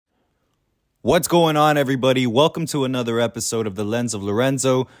What's going on, everybody? Welcome to another episode of The Lens of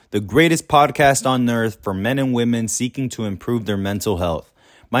Lorenzo, the greatest podcast on earth for men and women seeking to improve their mental health.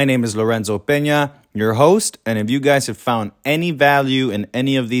 My name is Lorenzo Peña, your host, and if you guys have found any value in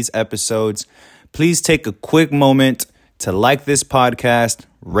any of these episodes, please take a quick moment to like this podcast,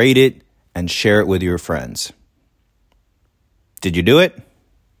 rate it, and share it with your friends. Did you do it?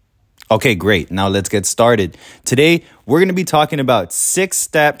 Okay, great. Now let's get started. Today, we're going to be talking about 6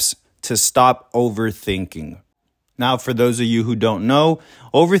 steps to stop overthinking. Now, for those of you who don't know,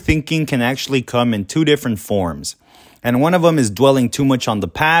 overthinking can actually come in 2 different forms. And one of them is dwelling too much on the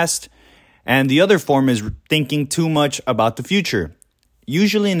past, and the other form is thinking too much about the future.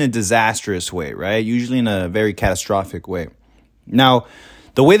 Usually in a disastrous way, right? Usually in a very catastrophic way. Now,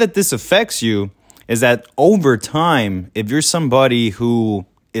 the way that this affects you is that over time, if you're somebody who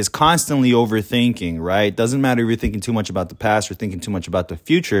is constantly overthinking, right? Doesn't matter if you're thinking too much about the past or thinking too much about the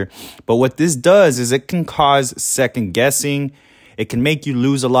future. But what this does is it can cause second guessing. It can make you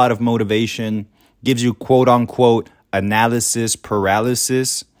lose a lot of motivation, gives you quote unquote analysis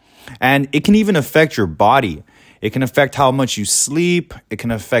paralysis. And it can even affect your body. It can affect how much you sleep. It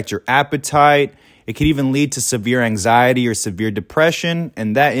can affect your appetite. It can even lead to severe anxiety or severe depression.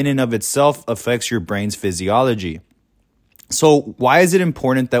 And that in and of itself affects your brain's physiology. So why is it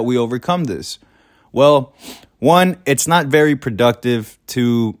important that we overcome this? Well, one, it's not very productive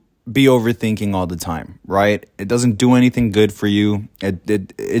to be overthinking all the time, right? It doesn't do anything good for you.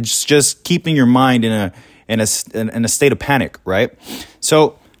 It's just keeping your mind in a state of panic, right?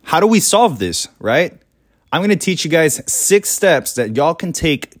 So how do we solve this, right? I'm going to teach you guys 6 steps that y'all can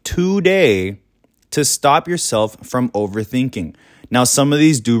take today to stop yourself from overthinking. Now, some of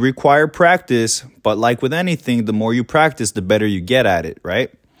these do require practice, but like with anything, the more you practice, the better you get at it,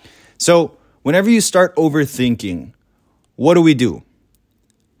 right? So whenever you start overthinking, what do?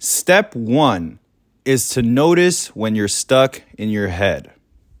 Step 1 is to notice when you're stuck in your head.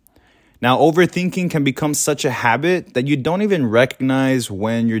 Now, overthinking can become such a habit that you don't even recognize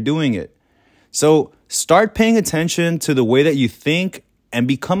when you're doing it. So start paying attention to the way that you think and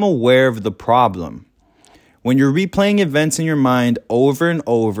become aware of the problem. When you're replaying events in your mind over and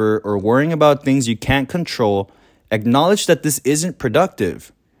over or worrying about things you can't control, acknowledge that this isn't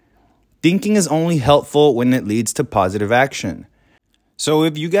productive. Thinking is only helpful when it leads to positive action. So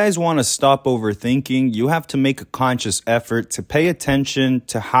if you guys want to stop overthinking, you have to make a conscious effort to pay attention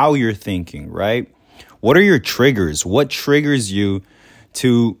to how you're thinking, right? What are your triggers? What triggers you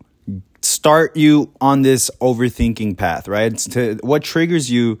to start you on this overthinking path, right? What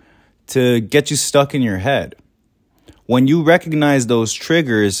triggers you to get you stuck in your head? When you recognize those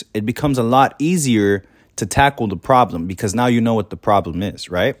triggers, it becomes a lot easier to tackle the problem because now you know what the problem is,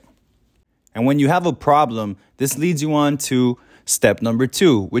 right? And when you have a problem, this leads you on to step number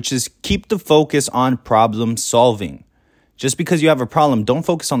 2, which is keep the focus on problem solving. Just because you have a problem, don't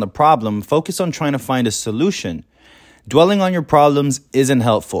focus on the problem. Focus on trying to find a solution. Dwelling on your problems isn't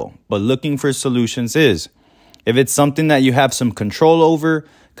helpful, but looking for solutions is. If it's something that you have some control over,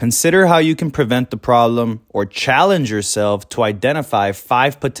 consider how you can prevent the problem or challenge yourself to identify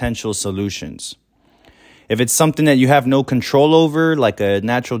 5 potential solutions. If it's something that you have no control over, like a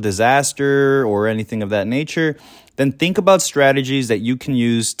natural disaster or anything of that nature, then think about strategies that you can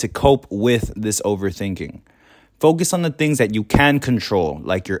use to cope with this overthinking. Focus on the things that you can control,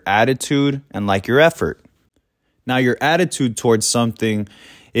 like your attitude and like your effort. Now, your attitude towards something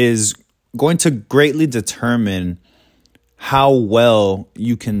is going to greatly determine how well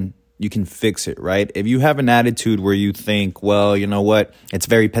you can fix it, right? If you have an attitude where you think, well, you know what, it's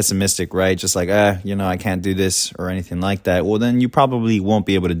very pessimistic, right? Just like, I can't do this or anything like that. Well, then you probably won't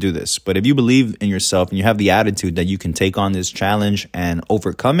be able to do this. But if you believe in yourself and you have the attitude that you can take on this challenge and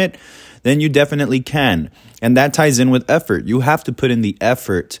overcome it, then you definitely can. And that ties in with effort. You have to put in the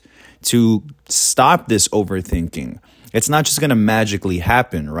effort to stop this overthinking. It's not just going to magically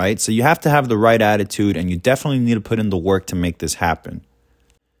happen, right? So you have to have the right attitude and you definitely need to put in the work to make this happen.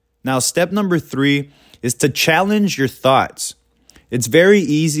 Now, step number 3 is to challenge your thoughts. It's very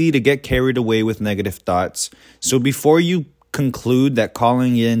easy to get carried away with negative thoughts. So before you conclude that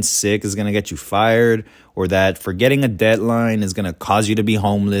calling in sick is going to get you fired or that forgetting a deadline is going to cause you to be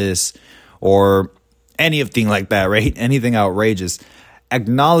homeless or anything like that, right? Anything outrageous.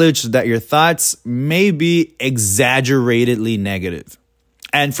 Acknowledge that your thoughts may be exaggeratedly negative.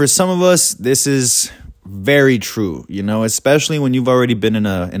 And for some of us, this is very true, especially when you've already been in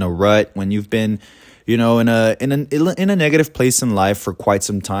a rut, when you've been, in a negative place in life for quite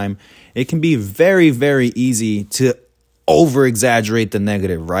some time. It can be very, very easy to over exaggerate the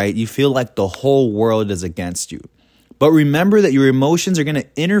negative, right? You feel like the whole world is against you. But remember that your emotions are going to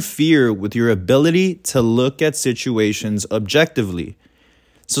interfere with your ability to look at situations objectively.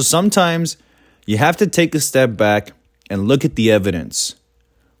 So sometimes you have to take a step back and look at the evidence.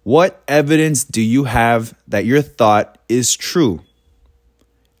 What evidence do you have that your thought is true?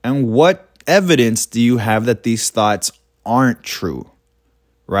 And what evidence do you have that these thoughts aren't true?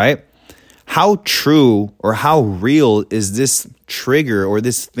 Right? How true or how real is this trigger or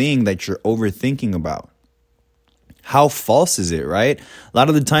this thing that you're overthinking about? How false is it, right? A lot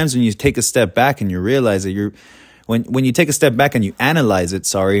of the times when you take a step back and you realize that when you take a step back and you analyze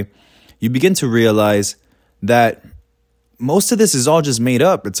it, you begin to realize that most of this is all just made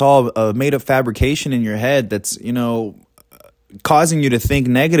up. It's all a made up fabrication in your head that's, causing you to think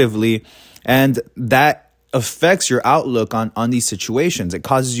negatively, and that affects your outlook on these situations. It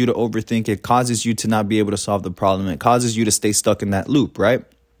causes you to overthink. It causes you to not be able to solve the problem. It causes you to stay stuck in that loop, right?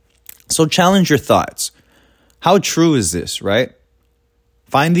 So challenge your thoughts. How true is this, right?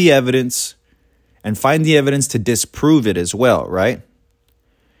 Find the evidence and find the evidence to disprove it as well, right?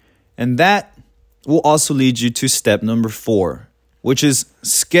 And that will also lead you to step number 4, which is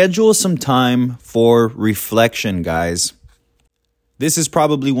schedule some time for reflection, guys. This is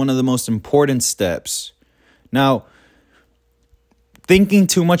probably one of the most important steps. Now, thinking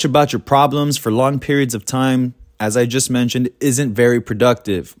too much about your problems for long periods of time, as I just mentioned, isn't very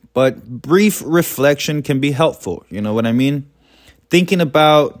productive. But brief reflection can be helpful. You know what I mean? Thinking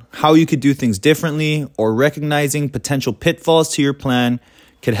about how you could do things differently or recognizing potential pitfalls to your plan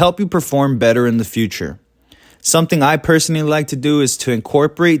could help you perform better in the future. Something I personally like to do is to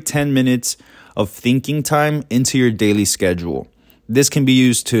incorporate 10 minutes of thinking time into your daily schedule. This can be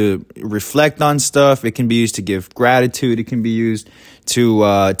used to reflect on stuff. It can be used to give gratitude. It can be used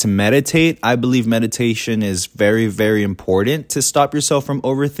to meditate. I believe meditation is very, very important to stop yourself from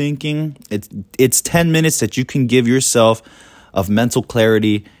overthinking. It's 10 minutes that you can give yourself of mental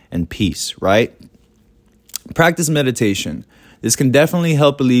clarity and peace, right? Practice meditation. This can definitely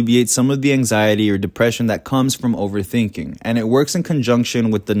help alleviate some of the anxiety or depression that comes from overthinking. And it works in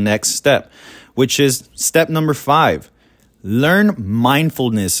conjunction with the next step, which is step number 5. Learn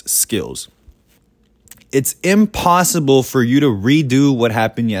mindfulness skills. It's impossible for you to redo what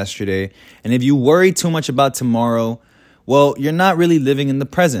happened yesterday. And if you worry too much about tomorrow, well, you're not really living in the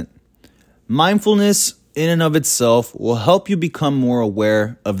present. Mindfulness in and of itself will help you become more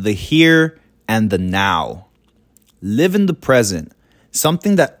aware of the here and the now. Live in the present.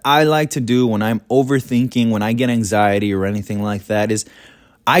 Something that I like to do when I'm overthinking, when I get anxiety or anything like that, is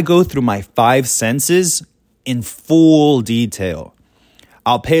I go through my 5 senses in full detail.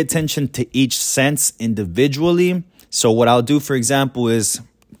 I'll pay attention to each sense individually. So what I'll do, for example, is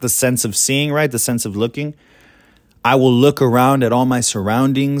the sense of seeing, right? The sense of looking. I will look around at all my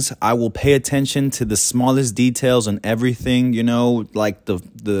surroundings. I will pay attention to the smallest details on everything, like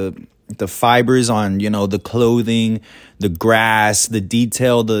the fibers on, the clothing, the grass, the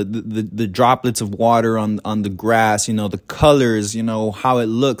detail, the droplets of water on the grass, the colors, how it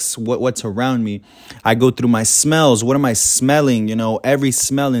looks, what's around me. I go through my smells. What am I smelling? Every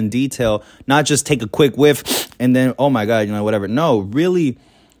smell in detail, not just take a quick whiff and then, oh my God, whatever. No, really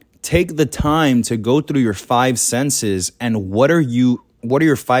take the time to go through your 5 senses and what are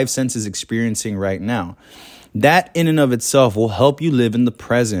your 5 senses experiencing right now? That in and of itself will help you live in the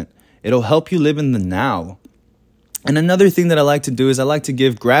present. It'll help you live in the now. And another thing that I like to do is I like to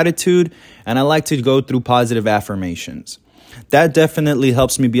give gratitude and I like to go through positive affirmations. That definitely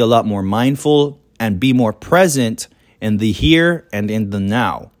helps me be a lot more mindful and be more present in the here and in the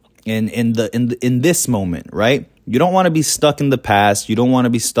now, in this moment, right? You don't want to be stuck in the past. You don't want to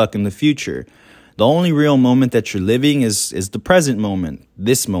be stuck in the future. The only real moment that you're living is the present moment,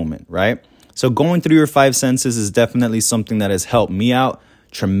 this moment, right? So going through your 5 senses is definitely something that has helped me out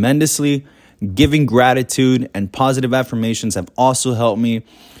tremendously. Giving gratitude and positive affirmations have also helped me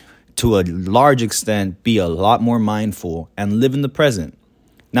to a large extent be a lot more mindful and live in the present.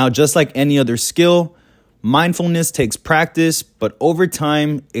 Now, just like any other skill, mindfulness takes practice, but over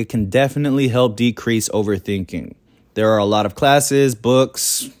time, it can definitely help decrease overthinking. There are a lot of classes,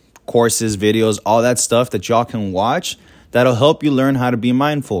 books, courses, videos, all that stuff that y'all can watch that'll help you learn how to be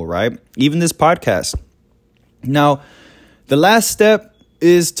mindful, right? Even this podcast. Now, the last step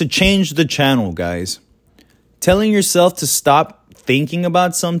is to change the channel, guys. Telling yourself to stop thinking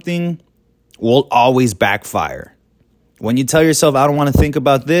about something will always backfire. When you tell yourself, I don't want to think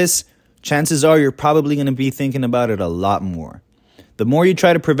about this, chances are you're probably going to be thinking about it a lot more. The more you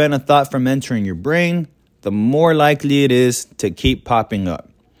try to prevent a thought from entering your brain, the more likely it is to keep popping up.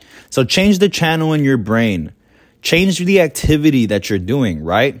 So change the channel in your brain. Change the activity that you're doing,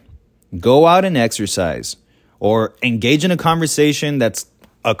 right? Go out and exercise. or engage in a conversation that's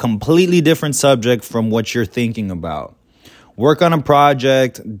a completely different subject from what you're thinking about. Work on a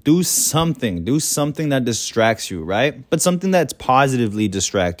project, do something that distracts you, right? But something that's positively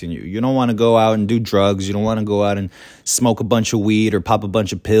distracting you. You don't want to go out and do drugs. You don't want to go out and smoke a bunch of weed or pop a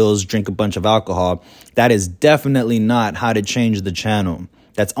bunch of pills, drink a bunch of alcohol. That is definitely not how to change the channel.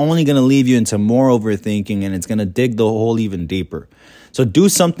 That's only going to leave you into more overthinking, and it's going to dig the hole even deeper. So do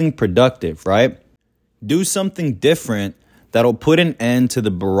something productive, right? Do something different that'll put an end to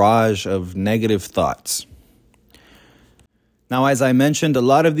the barrage of negative thoughts. Now, as I mentioned, a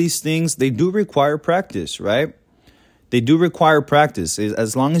lot of these things, they do require practice, right? They do require practice.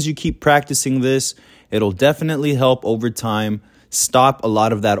 As long as you keep practicing this, it'll definitely help over time stop a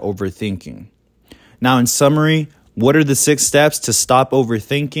lot of that overthinking. Now, in summary, what are the 6 steps to stop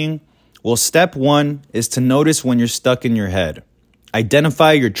overthinking? Well, step 1 is to notice when you're stuck in your head.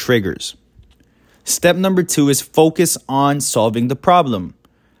 Identify your triggers. Step number 2 is focus on solving the problem.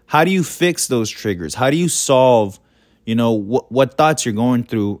 How do you fix those triggers? How do you solve what thoughts you're going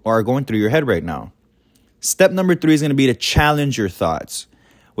through or are going through your head right now? Step number 3 is going to be to challenge your thoughts,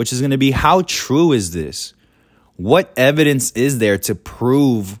 which is going to be, how true is this? What evidence is there to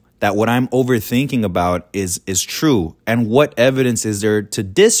prove that what I'm overthinking about is true? And what evidence is there to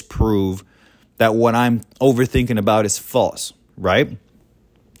disprove that what I'm overthinking about is false, right?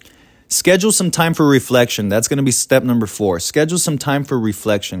 Schedule some time for reflection. That's going to be step number 4. Schedule some time for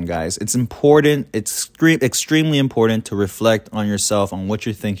reflection, guys. It's important. It's extremely important to reflect on yourself, on what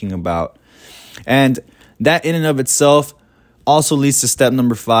you're thinking about. And that in and of itself also leads to step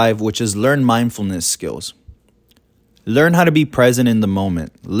number 5, which is learn mindfulness skills. Learn how to be present in the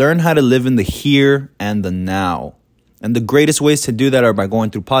moment. Learn how to live in the here and the now. And the greatest ways to do that are by going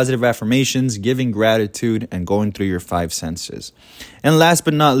through positive affirmations, giving gratitude, and going through your 5 senses. And last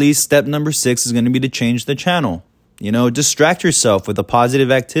but not least, step number 6 is going to be to change the channel. Distract yourself with a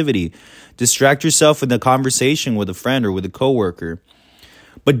positive activity. Distract yourself with a conversation with a friend or with a coworker.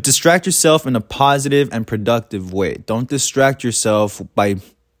 But distract yourself in a positive and productive way. Don't distract yourself by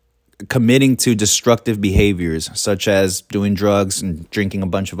committing to destructive behaviors, such as doing drugs and drinking a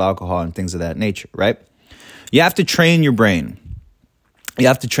bunch of alcohol and things of that nature, right? You have to train your brain. You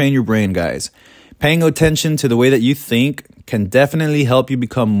have to train your brain, guys. Paying attention to the way that you think can definitely help you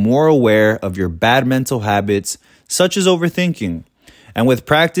become more aware of your bad mental habits, such as overthinking. And with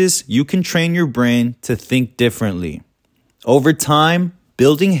practice, you can train your brain to think differently. Over time,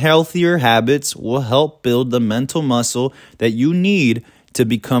 building healthier habits will help build the mental muscle that you need to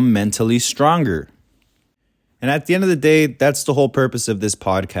become mentally stronger. And at the end of the day, that's the whole purpose of this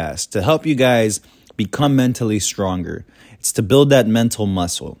podcast, to help you guys become mentally stronger. It's to build that mental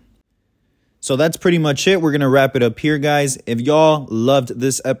muscle. So that's pretty much it. We're going to wrap it up here, guys. If y'all loved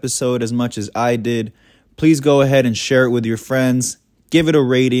this episode as much as I did, please go ahead and share it with your friends. Give it a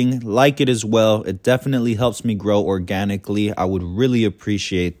rating, like it as well. It definitely helps me grow organically. I would really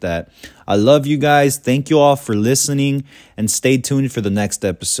appreciate that. I love you guys. Thank you all for listening, and stay tuned for the next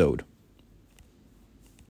episode.